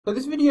So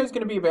this video is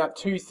going to be about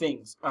two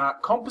things,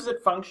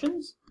 composite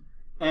functions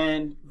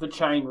and the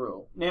chain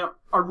rule. Now,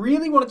 I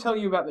really want to tell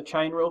you about the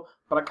chain rule,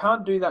 but I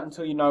can't do that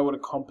until you know what a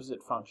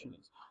composite function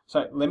is.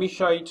 So let me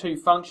show you two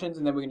functions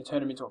and then we're going to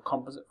turn them into a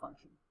composite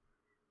function.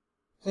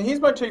 So here's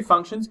my two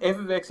functions, f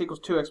of x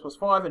equals 2x plus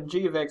 5 and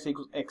g of x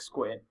equals x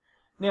squared.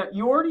 Now,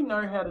 you already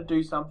know how to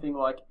do something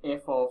like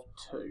f of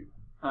 2.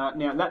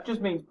 Now, that just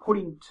means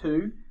putting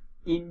 2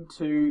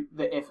 into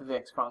the f of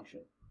x function.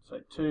 So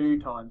 2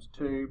 times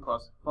 2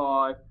 plus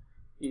 5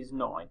 is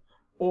 9.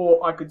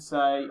 Or I could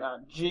say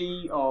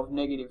g of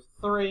negative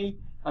 3,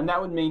 and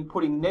that would mean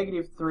putting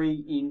negative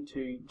 3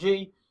 into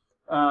g,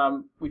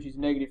 which is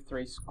negative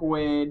 3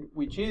 squared,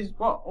 which is,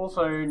 well,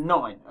 also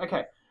 9.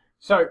 Okay,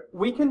 so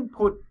we can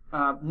put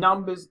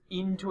numbers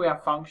into our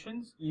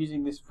functions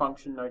using this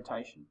function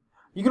notation.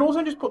 You can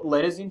also just put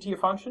letters into your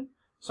function.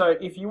 So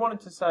if you wanted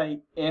to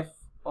say f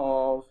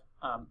of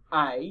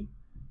a,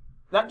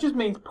 that just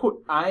means put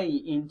a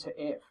into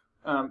f.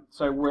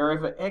 So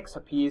wherever x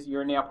appears,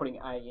 you're now putting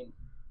a in.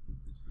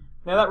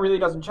 Now that really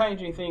doesn't change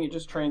anything, it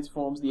just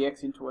transforms the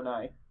x into an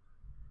a.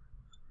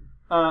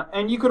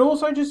 And you could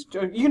also just,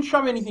 you can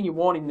shove anything you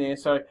want in there.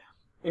 So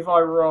if I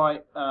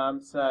write,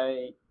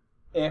 say,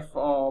 f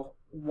of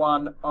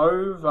 1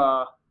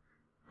 over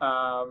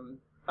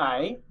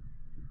a,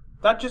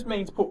 that just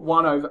means put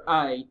 1 over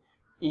a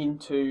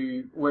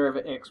into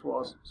wherever x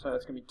was. So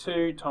that's going to be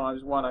 2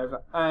 times 1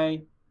 over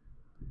a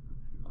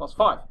plus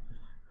 5.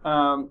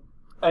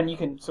 And you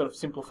can sort of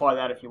simplify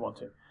that if you want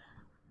to.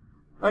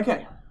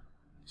 Okay,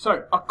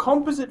 so a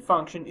composite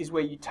function is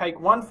where you take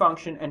one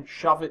function and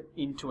shove it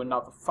into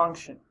another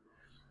function.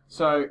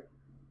 So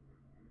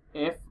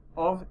f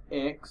of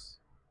x,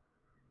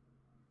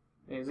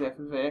 there's f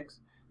of x.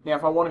 Now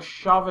if I want to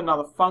shove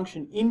another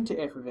function into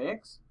f of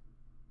x,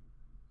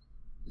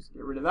 just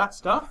get rid of that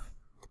stuff.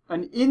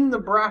 And in the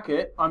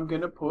bracket, I'm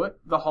going to put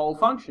the whole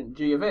function,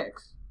 g of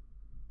x.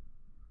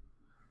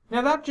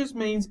 Now that just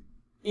means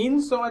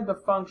inside the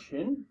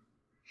function,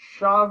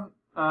 shove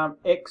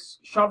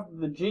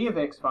the g of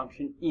x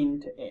function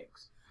into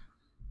x.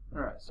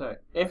 Alright, so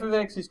f of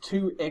x is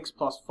 2x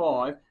plus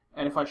 5,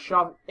 and if I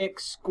shove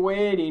x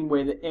squared in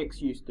where the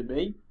x used to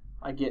be,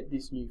 I get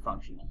this new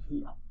function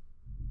here.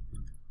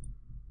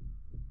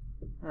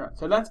 Alright,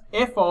 so that's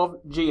f of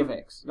g of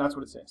x. That's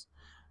what it says.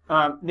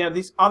 Now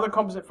this other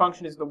composite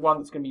function is the one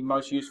that's going to be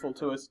most useful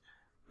to us.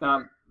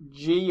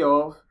 G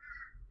of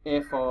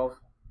f of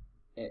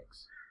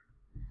x.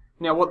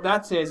 Now what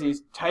that says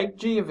is take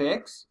g of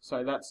x,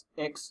 so that's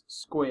x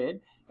squared,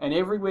 and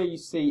everywhere you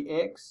see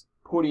x,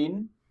 put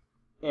in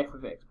f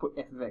of x. Put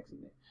f of x in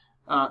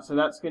there. So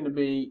that's going to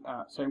be,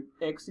 so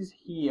x is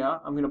here,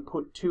 I'm going to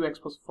put 2x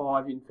plus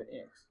 5 in for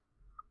x.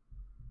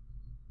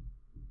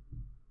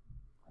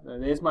 So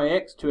there's my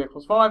x, 2x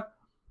plus 5,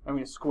 I'm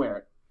going to square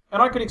it.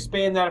 And I could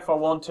expand that if I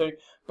want to,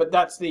 but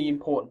that's the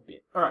important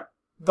bit. Alright,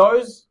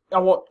 those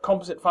are what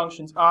composite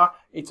functions are.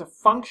 It's a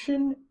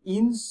function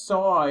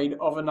inside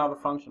of another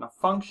function. A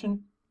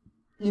function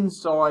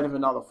inside of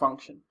another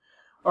function.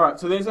 Alright,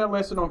 so there's our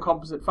lesson on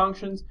composite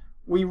functions.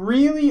 We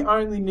really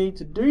only need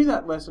to do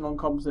that lesson on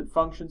composite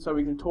functions so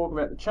we can talk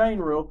about the chain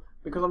rule,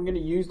 because I'm going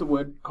to use the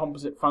word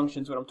composite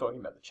functions when I'm talking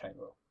about the chain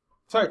rule.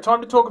 So,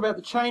 time to talk about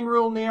the chain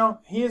rule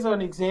now. Here's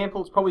an example.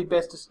 It's probably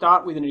best to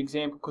start with an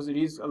example because it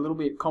is a little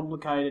bit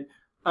complicated.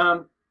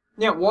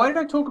 Now, why did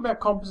I talk about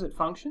composite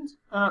functions?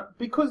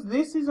 Because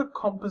this is a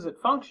composite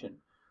function.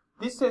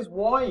 This says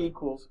y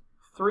equals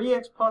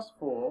 3x plus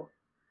 4,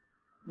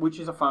 which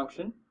is a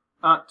function,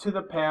 to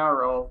the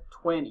power of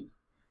 20.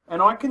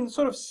 And I can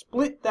sort of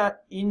split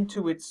that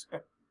into its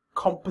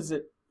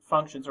composite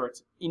functions, or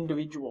its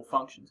individual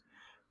functions.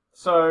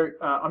 So,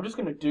 I'm just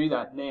going to do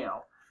that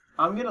now.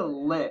 I'm going to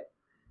let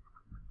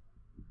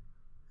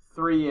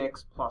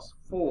 3x plus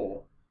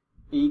 4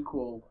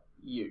 equal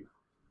u.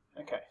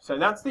 Okay, so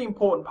that's the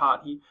important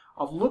part here.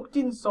 I've looked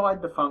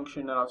inside the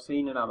function and I've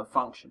seen another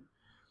function.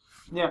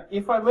 Now,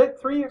 if I let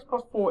 3x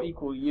plus 4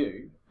 equal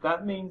u,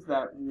 that means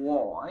that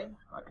y,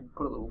 I can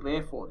put a little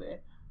therefore there,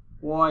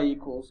 y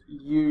equals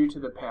u to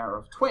the power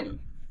of 20.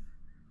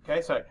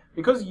 Okay, so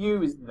because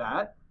u is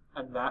that,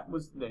 and that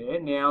was there,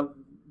 now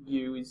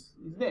u is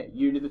there,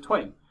 u to the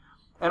 20.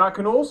 And I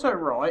can also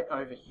write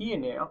over here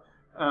now,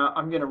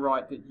 I'm going to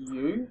write that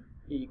u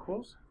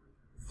equals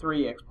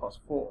 3x plus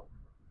 4.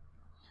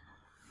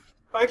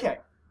 Okay,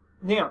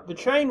 now the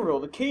chain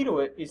rule, the key to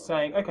it is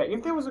saying, okay,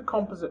 if there was a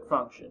composite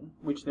function,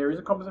 which there is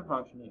a composite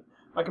function here,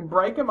 I can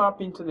break them up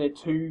into their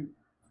two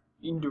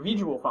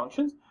individual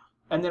functions,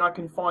 and then I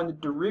can find the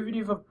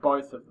derivative of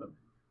both of them.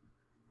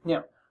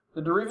 Now,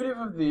 the derivative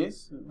of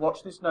this,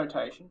 watch this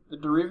notation, the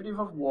derivative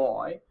of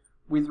y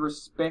with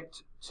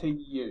respect to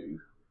u,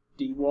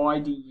 dy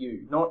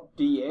du, not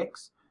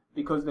dx,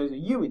 because there's a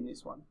u in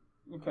this one.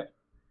 Okay.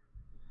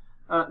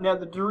 Now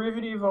the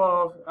derivative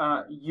of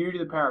u to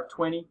the power of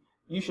 20,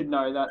 you should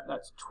know that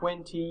that's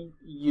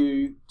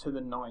 20u to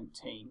the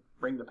 19.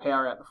 Bring the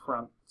power out the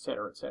front,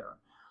 etc., etc.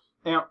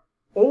 Now,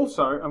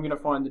 also, I'm going to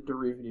find the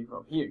derivative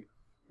of u.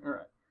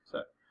 Alright,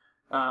 so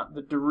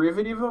the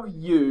derivative of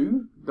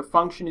u, the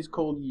function is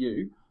called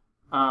u,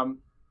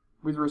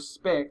 with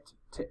respect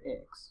to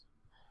x,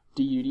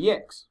 du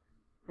dx.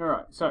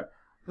 Alright, so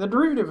the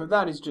derivative of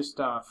that is just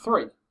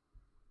 3.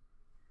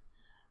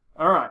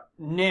 Alright,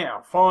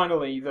 now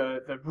finally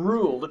the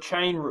rule, the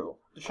chain rule.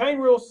 The chain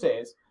rule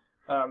says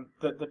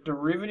that the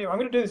derivative, I'm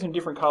going to do this in a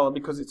different color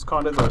because it's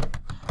kind of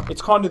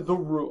the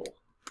rule.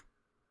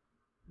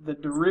 The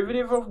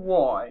derivative of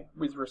y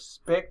with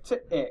respect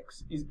to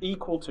x is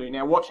equal to,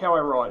 now watch how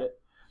I write it,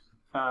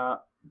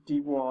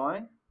 dy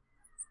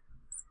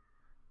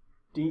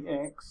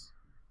dx,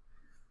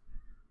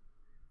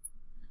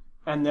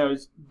 and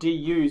those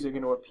du's are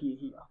going to appear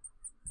here.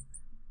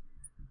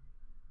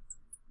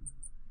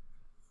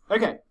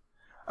 Okay,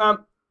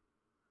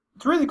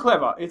 it's really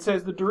clever. It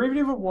says the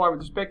derivative of y with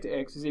respect to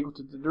x is equal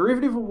to the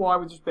derivative of y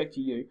with respect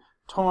to u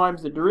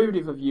times the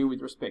derivative of u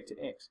with respect to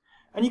x.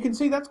 And you can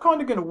see that's kind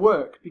of going to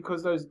work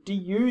because those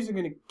du's are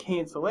going to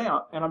cancel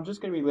out, and I'm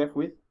just going to be left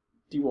with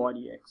dy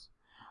dx.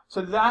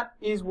 So that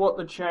is what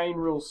the chain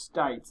rule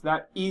states.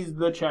 That is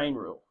the chain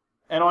rule.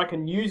 And I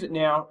can use it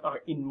now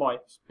in my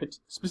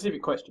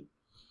specific question.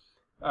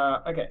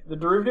 Okay, the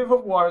derivative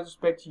of y with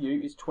respect to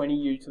u is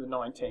 20u to the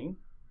 19.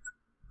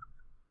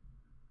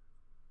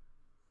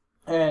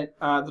 And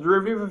the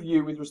derivative of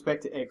u with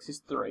respect to x is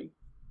 3.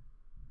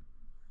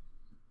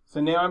 So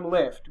now I'm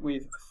left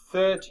with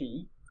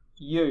 30u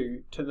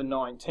to the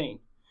 19.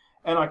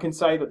 And I can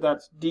say that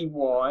that's dy,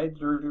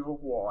 derivative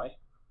of y,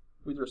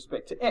 with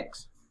respect to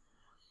x.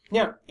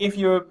 Now, if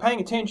you're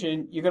paying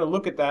attention, you're going to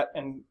look at that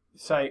and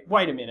say,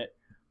 wait a minute,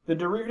 the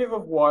derivative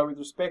of y with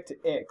respect to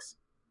x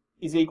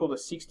is equal to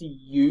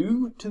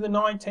 60u to the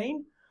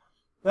 19?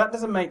 That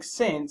doesn't make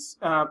sense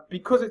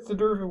because it's the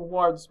derivative of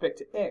y with respect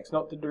to x,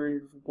 not the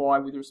derivative of y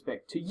with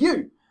respect to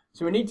u.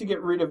 So we need to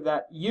get rid of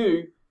that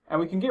u, and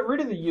we can get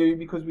rid of the u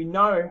because we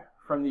know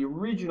from the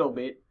original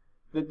bit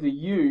that the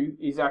u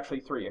is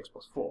actually 3x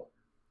plus 4.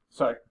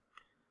 So,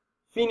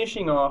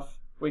 finishing off,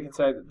 we can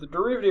say that the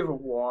derivative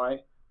of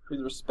y with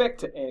respect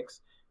to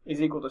x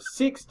is equal to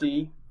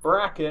 60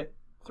 bracket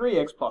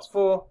 3x plus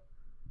 4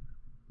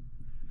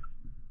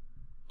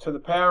 to the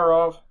power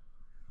of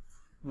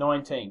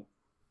 19.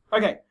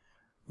 Okay,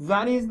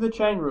 that is the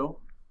chain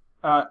rule.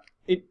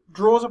 It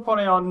draws upon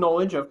our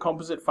knowledge of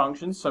composite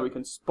functions, so we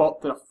can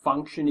spot that a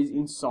function is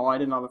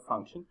inside another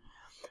function.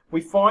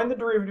 We find the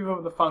derivative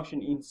of the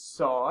function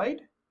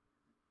inside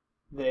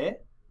there.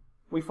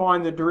 We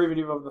find the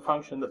derivative of the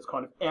function that's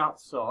kind of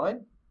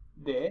outside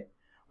there.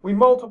 We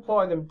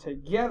multiply them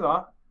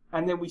together,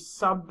 and then we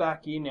sub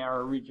back in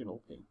our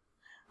original thing.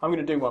 I'm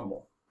going to do one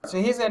more. So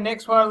here's our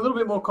next one, a little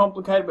bit more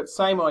complicated, but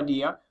same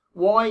idea.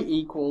 Y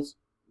equals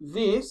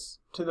this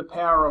to the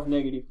power of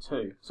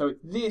 -2. So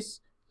it's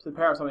this to the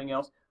power of something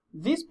else.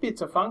 This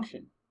bit's a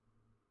function,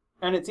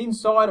 and it's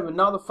inside of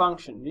another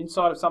function,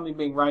 inside of something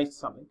being raised to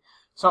something.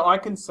 So I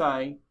can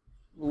say,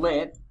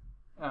 let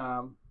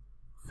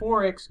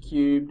 4x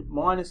cubed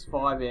minus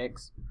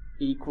 5x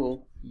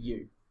equal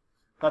u.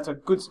 That's a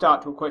good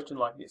start to a question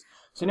like this.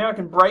 So now I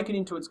can break it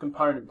into its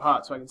component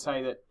parts. So I can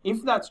say that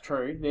if that's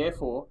true,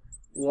 therefore,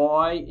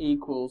 y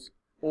equals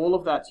all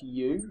of that's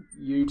u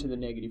to the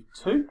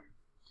 -2.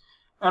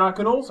 And I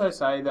can also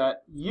say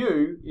that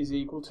u is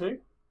equal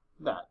to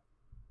that,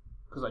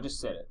 because I just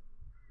said it.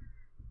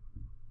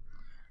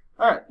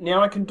 Alright,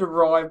 now I can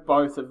derive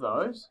both of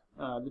those.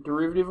 The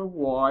derivative of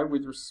y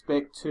with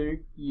respect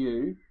to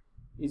u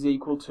is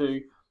equal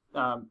to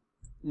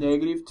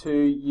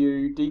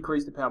 -2u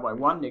decrease the power by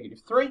 1,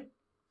 -3.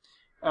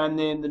 And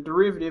then the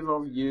derivative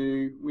of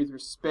u with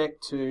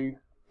respect to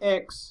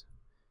x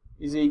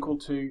is equal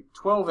to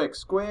 12x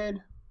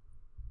squared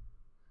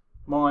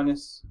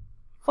minus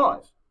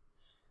 5.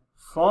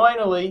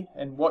 Finally,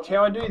 and watch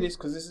how I do this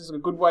because this is a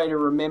good way to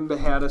remember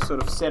how to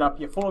sort of set up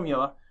your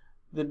formula,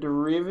 the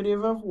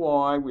derivative of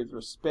y with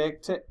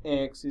respect to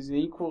x is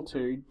equal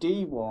to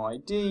dy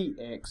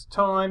dx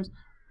times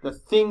the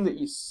thing that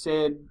you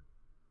said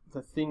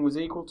the thing was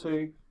equal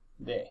to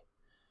there.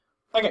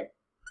 Okay,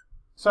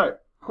 so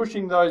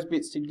pushing those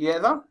bits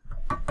together,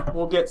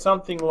 we'll get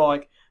something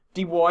like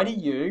dy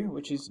du,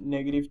 which is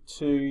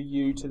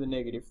 -2u to the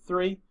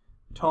 -3,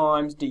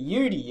 times du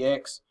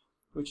dx,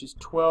 which is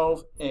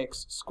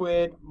 12x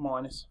squared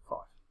minus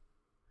 5.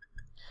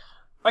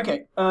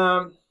 Okay,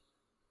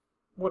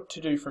 what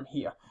to do from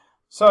here?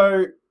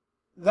 So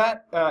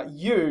that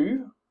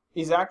u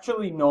is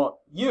actually not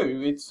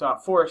u, it's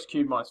 4x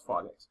cubed minus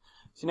 5x.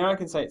 So now I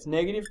can say it's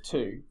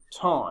 -2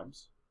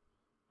 times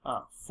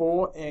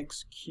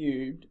 4x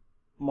cubed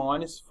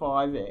minus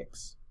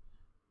 5x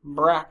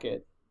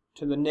bracket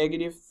to the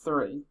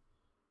 -3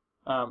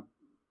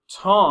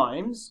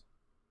 times,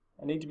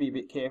 I need to be a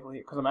bit careful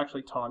here because I'm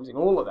actually timesing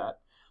all of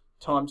that,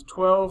 times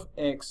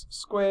 12x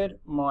squared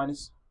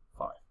minus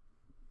 5.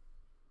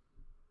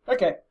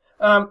 Okay,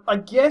 I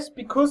guess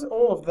because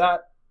all of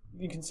that,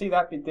 you can see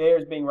that bit there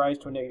is being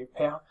raised to a negative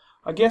power,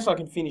 I guess I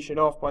can finish it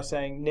off by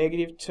saying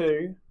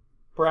 -2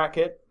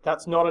 bracket,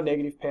 that's not a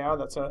negative power,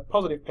 that's a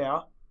positive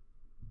power,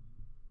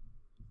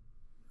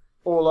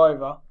 all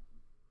over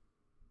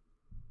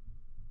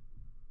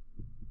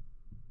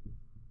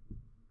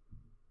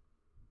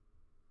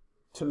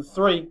to the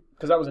 3,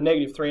 because that was a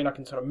negative 3, and I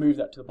can sort of move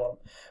that to the bottom.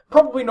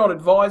 Probably not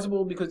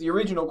advisable, because the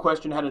original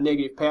question had a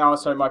negative power,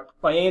 so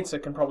my answer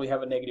can probably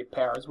have a negative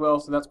power as well,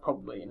 so that's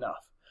probably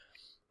enough.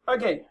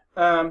 Okay,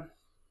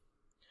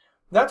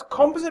 that's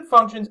composite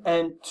functions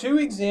and 2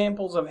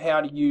 examples of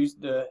how to use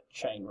the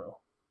chain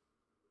rule.